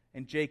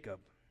 and Jacob.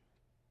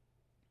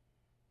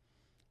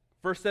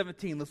 Verse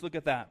 17, let's look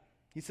at that.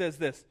 He says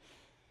this: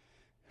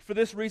 For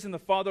this reason the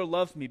Father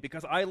loves me,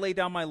 because I lay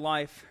down my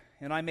life,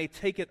 and I may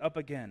take it up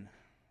again.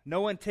 No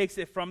one takes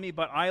it from me,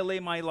 but I lay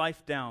my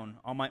life down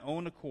on my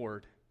own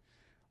accord.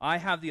 I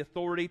have the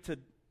authority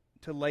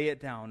to lay it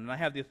down, and I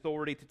have the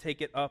authority to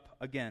take it up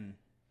again.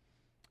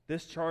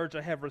 This charge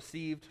I have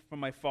received from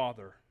my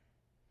Father.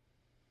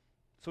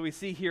 So we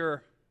see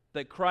here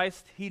that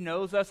Christ, he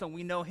knows us and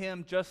we know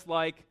him just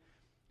like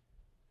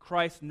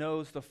Christ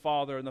knows the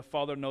Father and the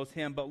Father knows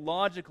him. But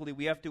logically,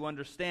 we have to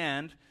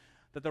understand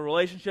that the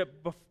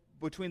relationship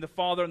between the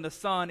Father and the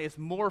Son is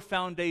more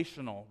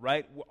foundational,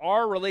 right?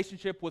 Our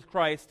relationship with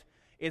Christ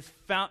is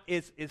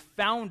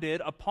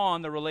founded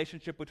upon the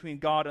relationship between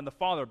God and the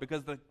Father,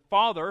 because the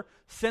Father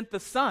sent the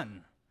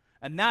Son,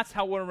 and that's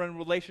how we're in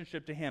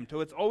relationship to him. So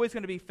it's always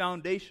going to be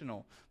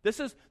foundational. This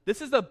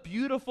is a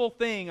beautiful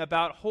thing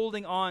about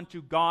holding on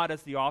to God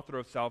as the author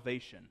of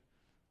salvation.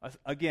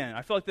 Again,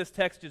 I feel like this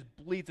text just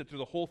bleeds it through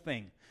the whole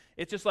thing.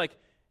 It's just like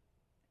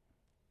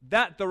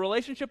that the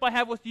relationship I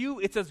have with you,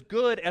 it's as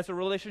good as a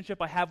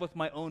relationship I have with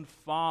my own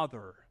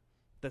Father,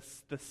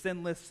 the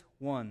sinless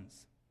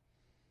ones.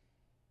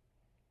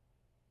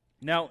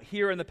 Now,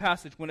 here in the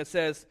passage, when it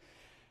says,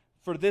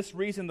 "For this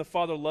reason the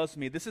Father loves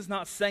me," this is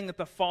not saying that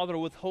the Father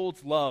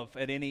withholds love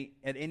at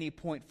any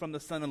point from the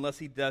Son unless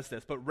he does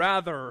this, but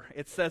rather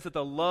it says that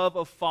the love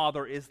of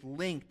Father is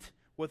linked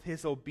with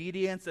his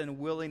obedience and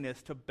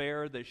willingness to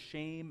bear the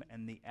shame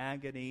and the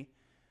agony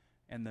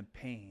and the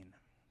pain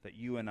that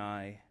you and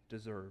I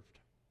deserved.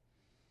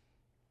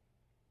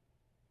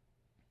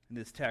 In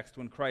this text,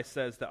 when Christ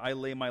says that I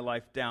lay my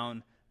life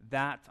down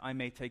that I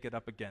may take it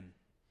up again,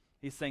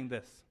 he's saying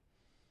this.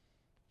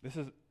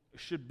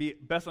 Should be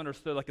best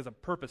understood like as a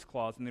purpose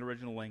clause in the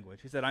original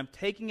language. He said, I'm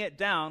taking it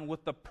down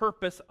with the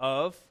purpose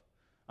of,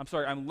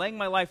 I'm laying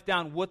my life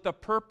down with the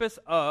purpose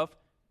of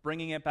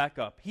bringing it back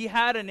up. He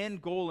had an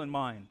end goal in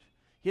mind.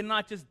 He did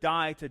not just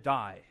die to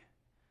die.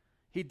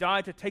 He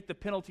died to take the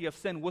penalty of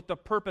sin with the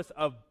purpose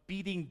of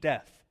beating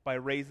death by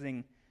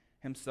raising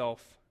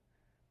himself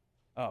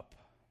up.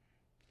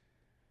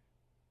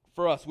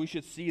 For us, we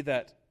should see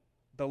that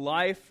the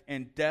life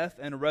and death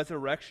and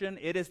resurrection,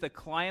 it is the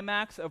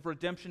climax of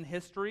redemption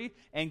history,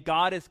 and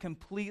God is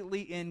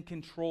completely in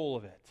control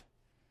of it.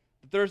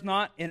 There's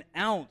not an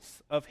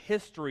ounce of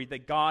history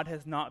that God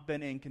has not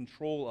been in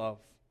control of.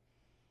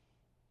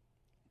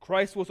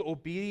 Christ was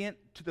obedient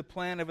to the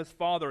plan of his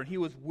Father, and he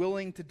was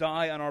willing to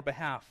die on our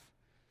behalf.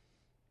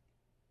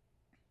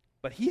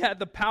 But he had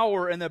the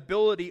power and the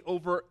ability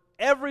over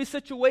every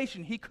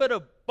situation. He could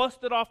have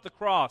busted off the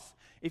cross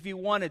if he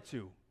wanted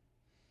to.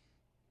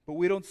 But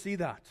we don't see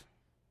that.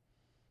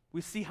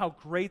 We see how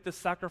great the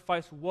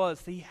sacrifice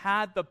was. He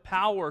had the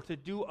power to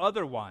do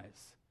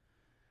otherwise.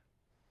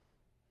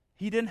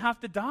 He didn't have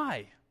to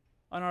die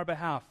on our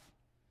behalf.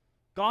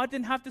 God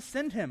didn't have to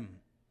send him.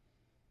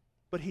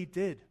 But he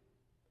did,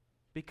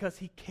 because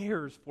he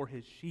cares for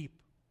his sheep.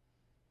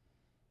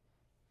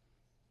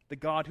 The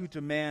God who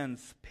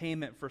demands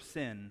payment for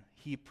sin,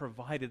 he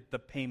provided the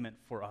payment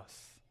for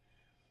us.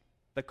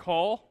 The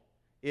call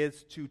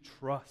is to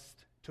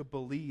trust, to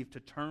believe,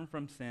 to turn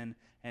from sin,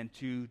 and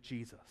to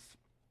Jesus.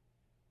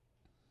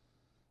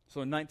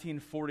 So in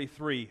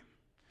 1943,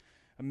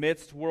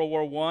 amidst World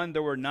War I,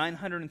 there were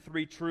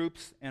 903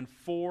 troops and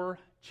 4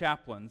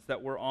 chaplains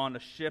that were on a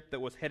ship that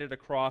was headed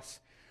across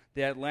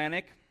the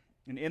Atlantic.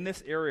 And in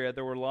this area,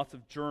 there were lots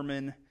of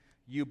German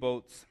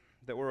U-boats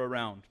that were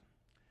around.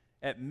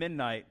 At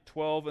midnight,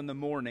 12 in the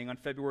morning on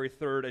February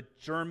 3rd, a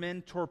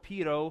German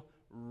torpedo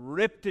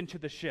ripped into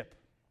the ship.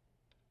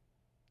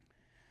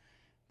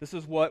 This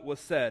is what was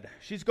said.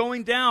 "She's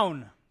going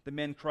down," the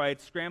men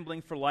cried,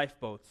 scrambling for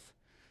lifeboats.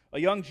 A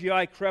young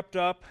GI crept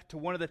up to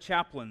one of the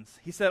chaplains.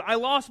 He said, "I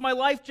lost my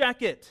life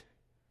jacket."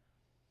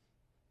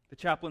 The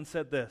chaplain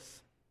said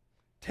this,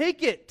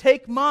 "Take it,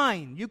 take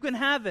mine, you can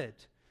have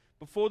it."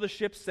 Before the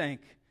ship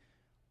sank,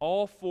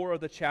 all 4 of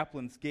the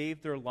chaplains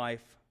gave their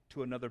life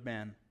to another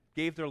man,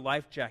 gave their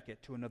life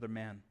jacket to another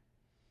man.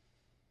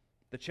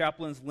 The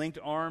chaplains linked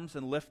arms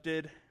and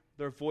lifted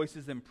their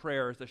voices in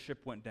prayer as the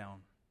ship went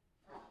down.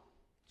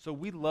 So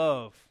we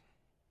love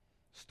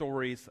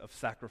stories of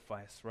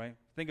sacrifice, right?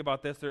 Think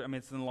about this.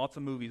 It's in lots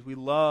of movies. We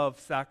love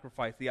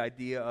sacrifice, the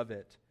idea of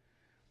it.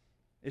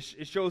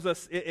 It shows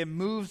us, it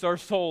moves our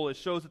soul. It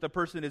shows that the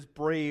person is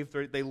brave.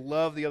 They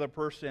love the other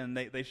person.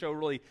 They show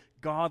really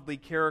godly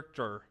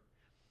character.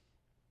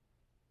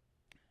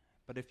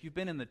 But if you've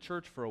been in the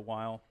church for a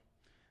while,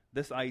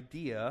 this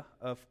idea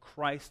of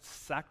Christ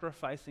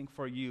sacrificing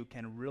for you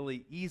can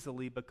really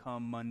easily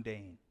become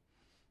mundane.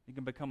 You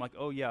can become like,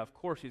 oh yeah, of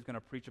course he's going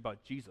to preach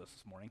about Jesus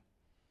this morning.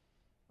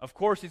 Of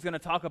course he's going to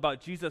talk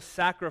about Jesus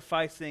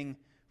sacrificing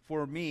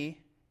for me.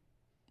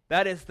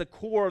 That is the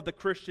core of the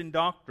Christian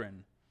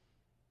doctrine.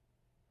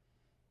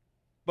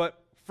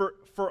 But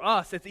for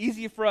us, it's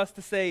easy for us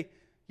to say,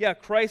 yeah,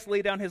 Christ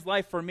laid down his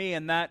life for me,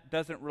 and that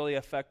doesn't really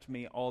affect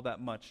me all that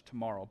much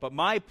tomorrow. But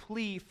my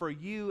plea for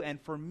you and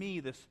for me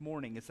this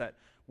morning is that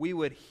we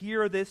would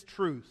hear this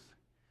truth,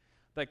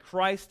 that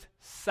Christ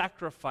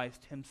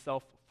sacrificed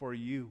himself for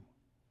you,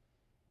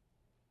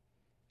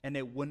 and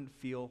it wouldn't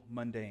feel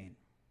mundane.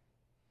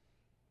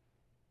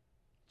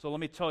 So let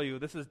me tell you,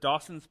 this is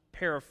Dawson's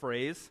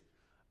paraphrase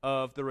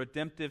of the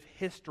redemptive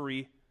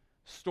history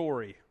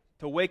story.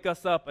 To wake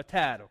us up a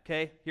tad,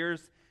 okay?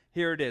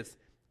 Here it is.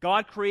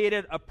 God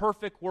created a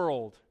perfect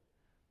world.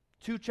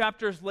 2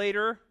 chapters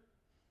later,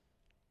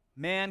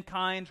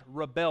 mankind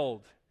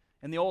rebelled.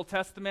 In the Old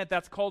Testament,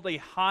 that's called a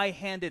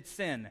high-handed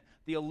sin.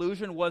 The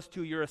allusion was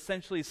to you're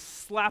essentially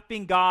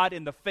slapping God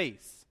in the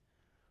face.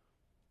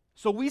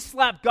 So we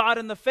slap God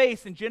in the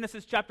face in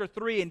Genesis chapter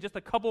 3, and just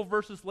a couple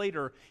verses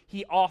later,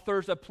 he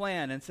authors a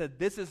plan and said,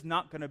 this is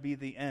not going to be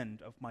the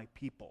end of my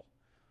people.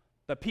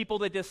 The people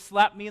that just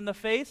slapped me in the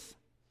face,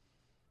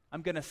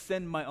 I'm going to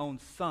send my own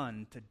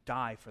son to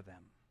die for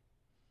them.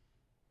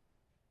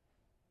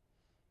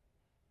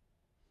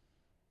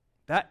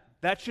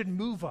 That should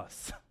move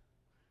us.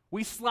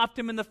 We slapped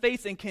him in the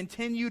face and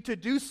continue to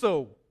do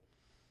so.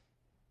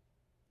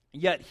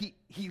 Yet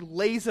he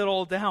lays it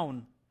all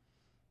down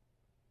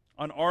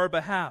on our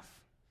behalf.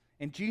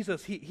 And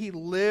Jesus, he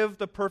lived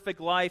the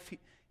perfect life.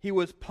 He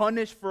was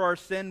punished for our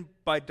sin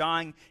by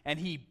dying, and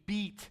he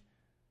beat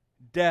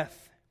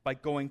death by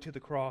going to the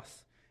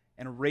cross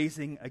and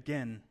raising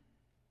again.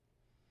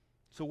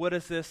 So what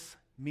does this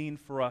mean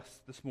for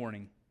us this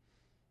morning?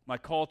 My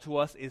call to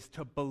us is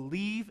to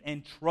believe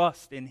and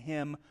trust in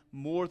him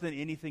more than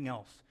anything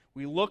else.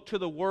 We look to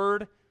the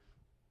Word,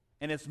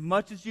 and as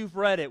much as you've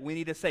read it, we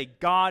need to say,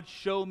 God,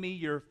 show me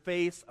your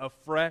face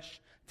afresh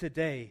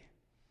today.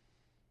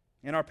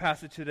 In our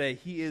passage today,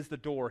 he is the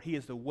door. He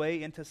is the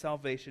way into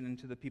salvation,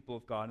 into the people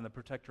of God, and the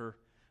protector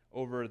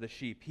over the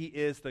sheep. He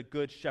is the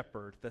good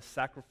shepherd, the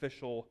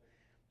sacrificial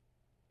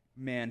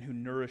man who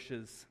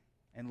nourishes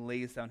and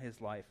lays down his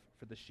life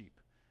for the sheep.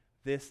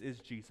 This is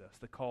Jesus.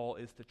 The call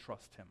is to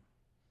trust him.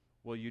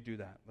 Will you do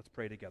that? Let's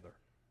pray together.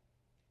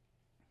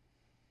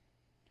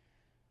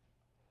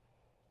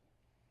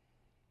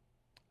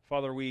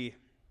 Father, we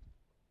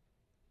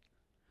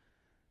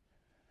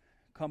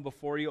come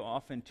before you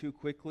often too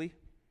quickly.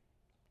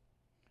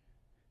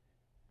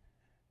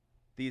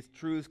 These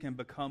truths can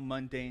become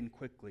mundane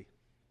quickly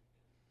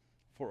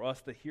for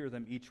us to hear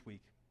them each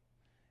week.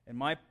 And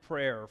my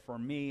prayer for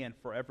me and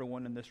for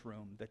everyone in this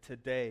room, that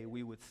today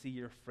we would see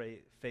your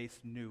face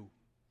new.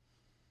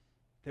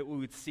 That we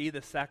would see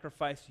the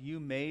sacrifice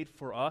you made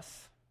for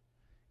us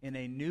in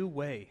a new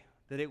way.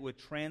 That it would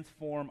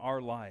transform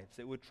our lives.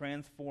 It would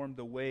transform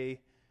the way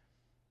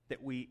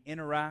that we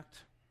interact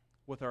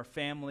with our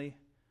family,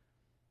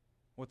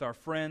 with our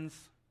friends,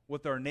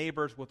 with our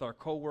neighbors, with our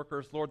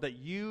coworkers. Lord, that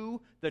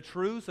you, the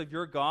truths of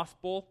your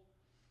gospel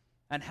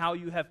and how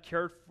you have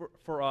cared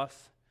for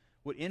us,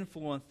 would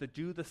influence to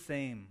do the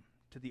same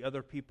to the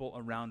other people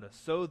around us,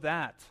 so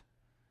that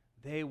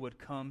they would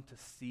come to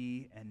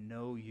see and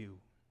know you.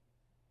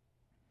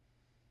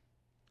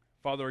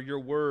 Father, your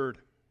word,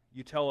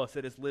 you tell us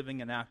it is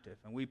living and active,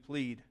 and we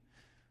plead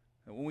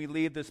that when we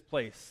leave this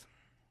place,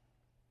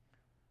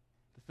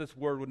 that this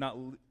word would not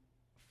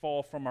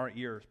fall from our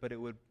ears, but it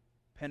would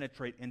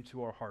penetrate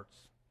into our hearts,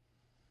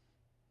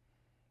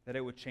 that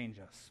it would change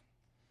us.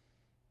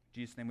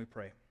 In Jesus' name we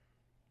pray.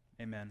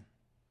 Amen.